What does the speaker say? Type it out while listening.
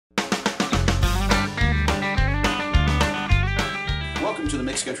to the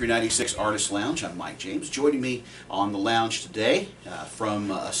Mixed Country 96 Artist Lounge. I'm Mike James. Joining me on the lounge today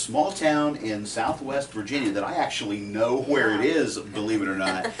from a small town in southwest Virginia that I actually know where it is, believe it or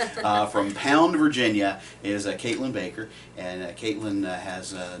not. From Pound, Virginia is Kaitlyn Baker. And Kaitlyn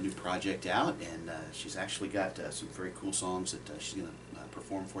has a new project out, and she's actually got some very cool songs that she's going to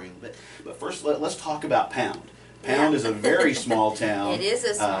perform for you a little bit. But first, let's talk about Pound. Pound is a very small town. It is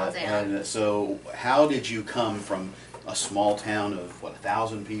a small town. And so how did you come from a small town of, what,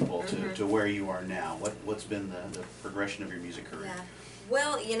 1,000 people to where you are now? What's been the progression of your music career? Yeah.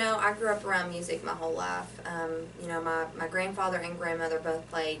 Well, you know, I grew up around music my whole life. You know, my grandfather and grandmother both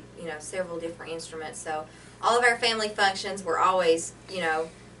played, you know, several different instruments. So all of our family functions were always, you know,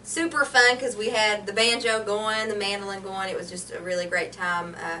 super fun because we had the banjo going, the mandolin going. It was just a really great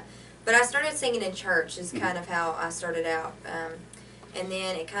time. But I started singing in church is kind of how I started out. And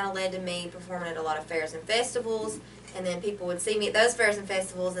then it kind of led to me performing at a lot of fairs and festivals. And then people would see me at those fairs and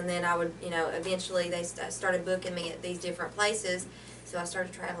festivals, and then I would, you know, eventually they started booking me at these different places. So I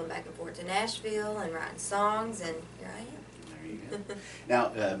started traveling back and forth to Nashville and writing songs, and here I am. There you go.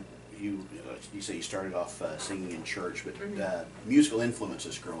 Now, you say you started off singing in church, but musical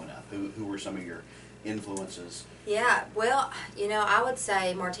influences growing up. Who were some of your influences? Yeah, well, you know, I would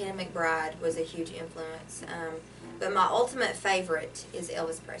say Martina McBride was a huge influence. But my ultimate favorite is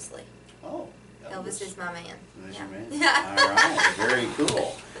Elvis Presley. Oh. Elvis is my man. That's yeah. your man. Yeah. All right. Very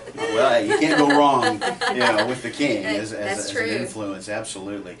cool. Well, you can't go wrong, you know, with the king as an influence.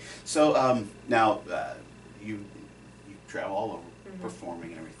 Absolutely. So now you travel all over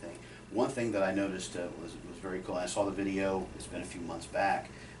performing and everything. One thing that I noticed was very cool. I saw the video. It's been a few months back.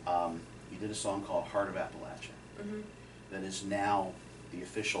 You did a song called "Heart of Appalachia" that is now the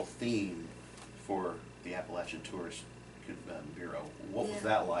official theme for the Appalachian Tourist Bureau. What was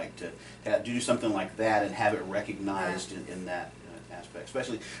that like to do something like that and have it recognized in that aspect,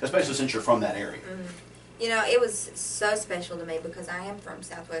 especially since you're from that area? You know, it was so special to me because I am from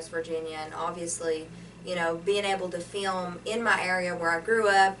Southwest Virginia, and obviously, you know, being able to film in my area where I grew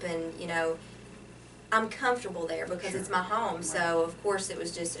up, and you know, I'm comfortable there because it's my home. Right. So of course it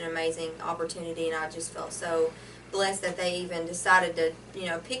was just an amazing opportunity, and I just felt so blessed that they even decided to, you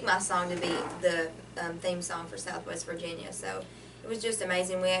know, pick my song to be the theme song for Southwest Virginia. So it was just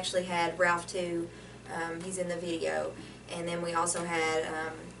amazing. We actually had Ralph too. He's in the video, and then we also had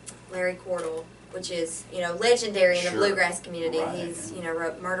Larry Cordell, which is, you know, legendary in the bluegrass community. Right. He's, you know,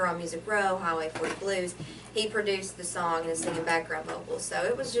 wrote Murder on Music Row, Highway 40 Blues. He produced the song and is singing background vocals. So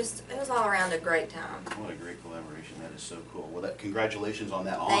it was all around a great time. What a great collaboration. That is so cool. Well, congratulations on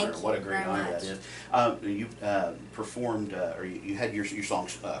that honor. Thank you. What a great honor that is. You performed, or you had your song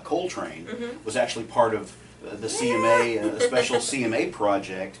Coltrane was actually part of the CMA, a special CMA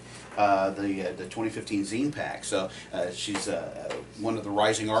project, the 2015 Zine Pack. So she's one of the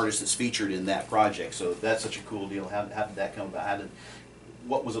rising artists that's featured in that project. So that's such a cool deal. How did that come about?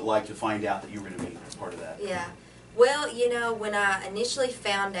 What was it like to find out that you were going to be part of that? Yeah. Well, you know, when I initially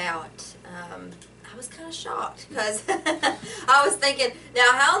found out, I was kind of shocked because I was thinking,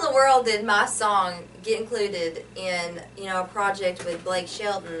 now how in the world did my song get included in, you know, a project with Blake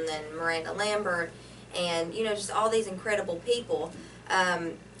Shelton and Miranda Lambert and, you know, just all these incredible people.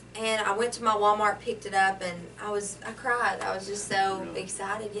 And I went to my Walmart, picked it up, and I cried. I was just so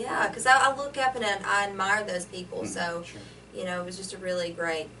excited, yeah, because I look up and I admire those people. So, you know, it was just a really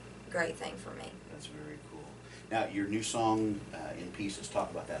great thing for me. That's very cool. Now, your new song, In Pieces, talk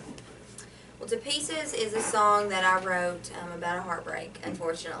about that a little bit. Well, To Pieces is a song that I wrote about a heartbreak,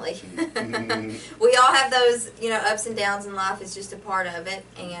 unfortunately. We all have those, you know, ups and downs in life. It's just a part of it,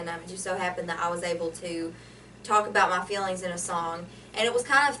 and it just so happened that I was able to talk about my feelings in a song. And it was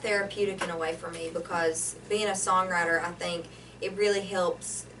kind of therapeutic in a way for me because being a songwriter, I think it really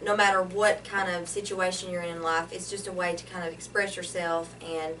helps no matter what kind of situation you're in life. It's just a way to kind of express yourself,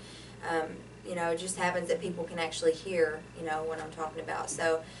 and you know, it just happens that people can actually hear, you know, what I'm talking about.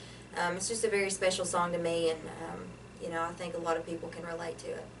 So it's just a very special song to me, and you know, I think a lot of people can relate to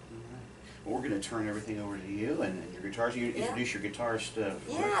it. Well, we're going to turn everything over to you and your guitars. You introduce your guitarist.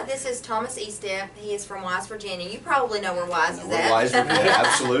 Yeah, this is Thomas Eastep. He is from Wise, Virginia. You probably know where Wise is at. Wise, Virginia.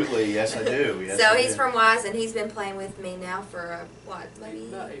 Absolutely. Yes, I do. Yes, so he's from Wise, and he's been playing with me now for, what, maybe?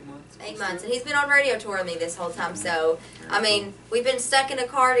 About 8 months. 8 months. And he's been on radio tour with me this whole time. So, I mean, we've been stuck in a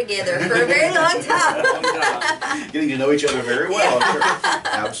car together for a very long time. Getting to know each other very well. Yeah.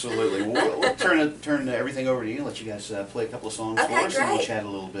 Absolutely. Well, we'll turn everything over to you and let you guys play a couple of songs for us, and we'll chat a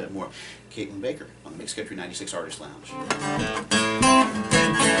little bit more. Kaitlyn Baker on the Mixed Country 96 Artist Lounge.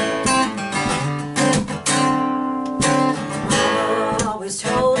 Always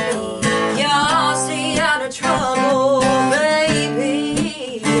told me you'll stay out of trouble, baby.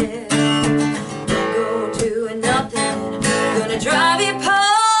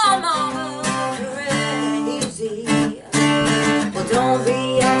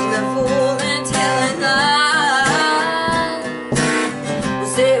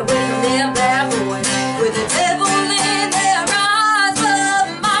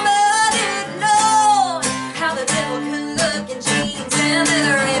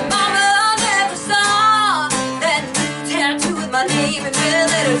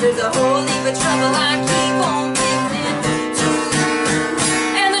 rivers, there's a whole heap of trouble I keep on getting into.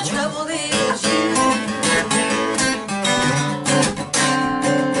 And the trouble is you.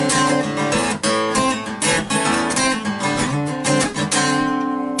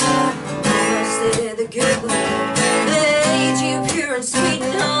 Said the good Lord made you pure and sweet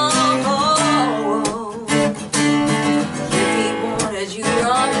and whole. If he wanted you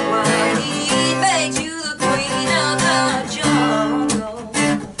running wild, he made you the queen of the jungle.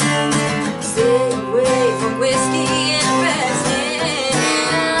 Stay away from whiskey and raisins,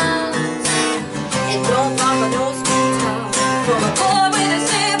 and don't pop a no school top from a boy with a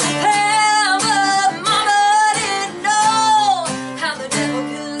simple plan. But mama didn't know how the devil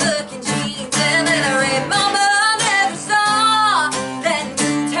could look in jeans and leather. Mama never saw that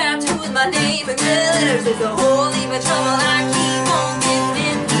new tattoo with my name in red letters. There's a whole heap of trouble I keep on getting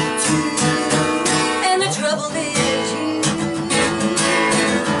into, and the trouble is you.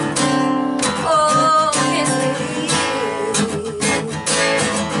 Oh, yes it is.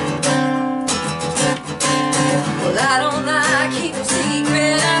 Well, I don't like keeping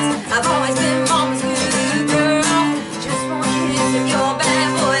secrets. I've always been mama's good girl. Just one kiss of your bad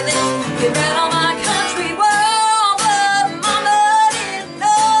boy lips, get right on my country world. But mama didn't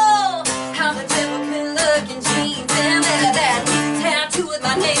know how the devil could look in jeans and leather. That new tattoo with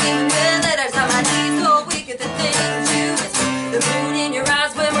my name in red letters on my knees, so weak at the things you whisper. The moon in your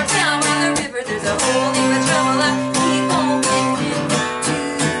eyes when we're down by the river. There's a whole heap of trouble I keep on getting into,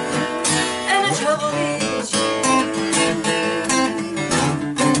 and the trouble is you.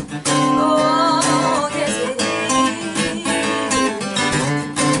 Oh, yes it is.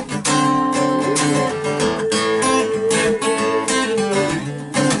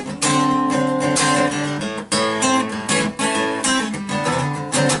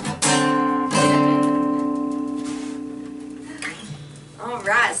 All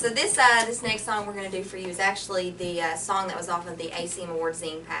right, so this next song we're going to do for you is actually the song that was off of the ACM Award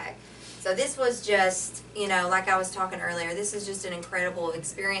Zine Pack. So this was just, you know, like I was talking earlier, this is just an incredible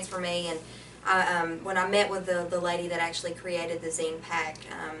experience for me. And when I met with the lady that actually created the zine pack,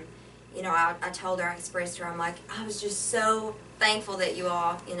 you know, I told her, I expressed to her, I'm like, I was just so thankful that you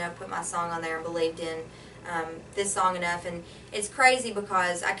all, you know, put my song on there and believed in this song enough. And it's crazy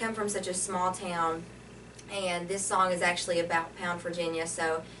because I come from such a small town, and this song is actually about Pound, Virginia.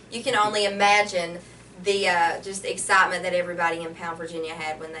 So you can only imagine the just the excitement that everybody in Pound, Virginia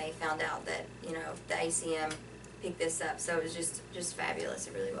had when they found out that, you know, the ACM picked this up. So it was just fabulous.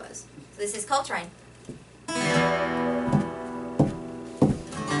 It really was. So this is Coltrane.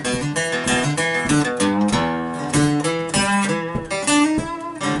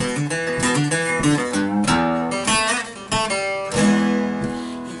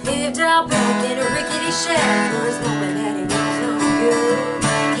 Out back in a rickety shack, for his moment that he was no good.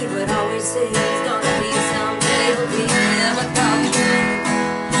 He would always say he's gonna be someday, but we never thought he would.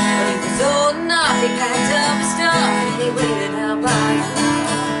 But he was old enough, he packed up his stuff, and he waited out by the door.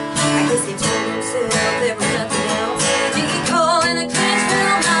 I guess he told himself there was nothing else he could call in a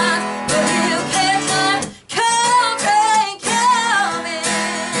Clarksville night, but he'll catch on Coltrane coming.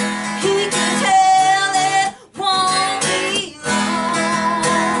 He can tell it won't be long.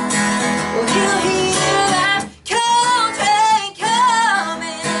 Well, he'll hear that Coltrane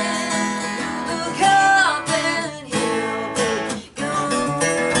coming. Look up and he'll be gone.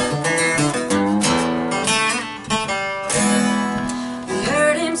 We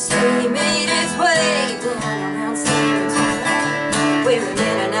heard him say he made his way down around San where he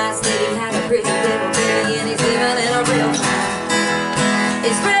met a nice lady, had a pretty little baby, and he's living in a real town.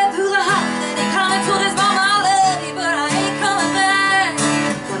 It spread through the house, and he kinda told his mama, I love you, but I ain't coming back.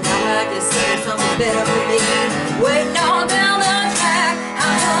 Well, now I guess there's something better for me waiting on down the track.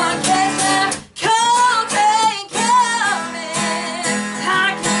 I'm gonna catch that Coltrane coming.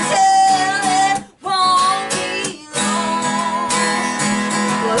 I can tell it won't be long.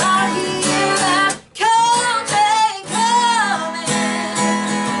 Well, I hear that Coltrane coming.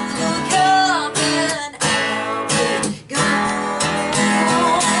 Look up and I'll be gone.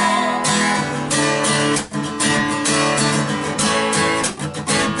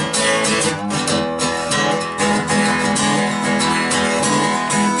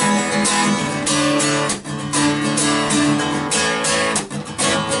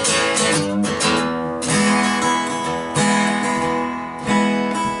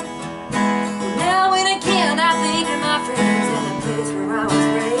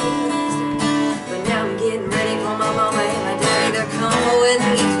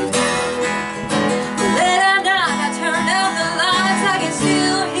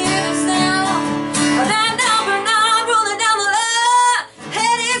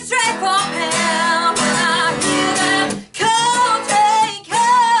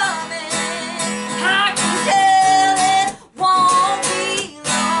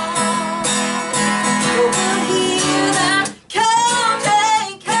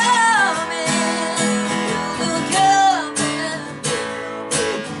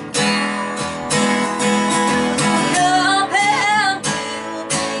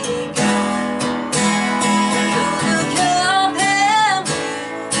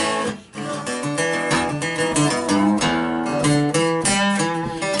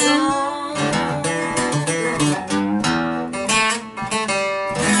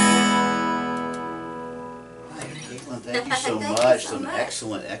 thank you so Thank you much. so Some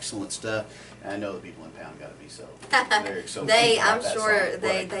much. excellent stuff. And I know the people in Pound got to be so very excited. I'm sure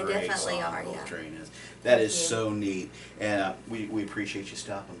they definitely are. Little Yeah. Train is. That Thank is you. so neat, and we appreciate you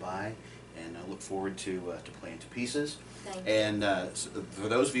stopping by, and I look forward to playing to pieces. Thank you. And so for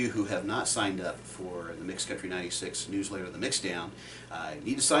those of you who have not signed up for the Mix Country 96 newsletter, the Mixdown, you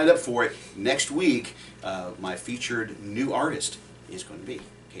need to sign up for it. Next week, my featured new artist is going to be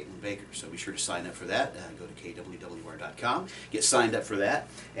Kaitlyn Baker. So be sure to sign up for that. Go to kwwr.com, get signed up for that,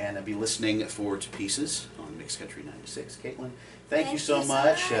 and be listening for To Pieces on Mix Country 96. Kaitlyn, thank you so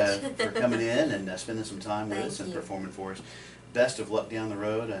much for coming in and spending some time with us and performing for us. Best of luck down the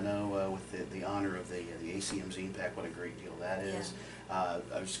road. I know with the honor of the ACM Zine Pack, what a great deal that is. I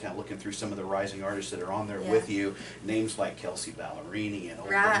was just kind of looking through some of the rising artists that are on there with you. Names like Kelsey Ballerini and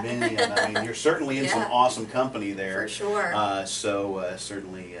Old Dominion. I mean, you're certainly in some awesome company there. For sure.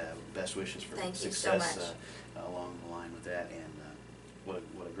 Certainly best wishes for success along the line with that. And what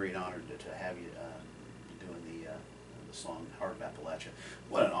a great honor to have you doing the song Heart of Appalachia.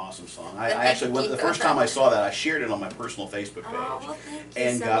 What an awesome song. I actually, the first time I saw that, I shared it on my personal Facebook page. Oh, well, thank you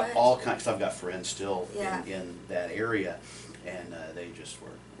and so got much. all kinds, because I've got friends still Yeah. in that area, and they just were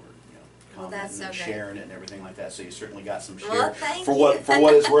commenting and sharing it and everything like that. So you certainly got some share for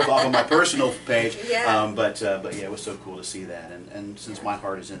what it's worth off of my personal page. But yeah, it was so cool to see that, and since my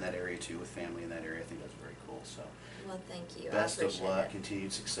heart is in that area too, with family in that area, I think that's very cool. So well, thank you. Best of luck,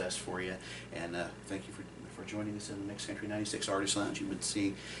 continued success for you, and thank you for joining us in the Mix Country 96 Artist Lounge. You've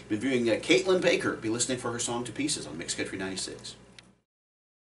been viewing Kaitlyn Baker. Be listening for her song To Pieces on Mix Country 96.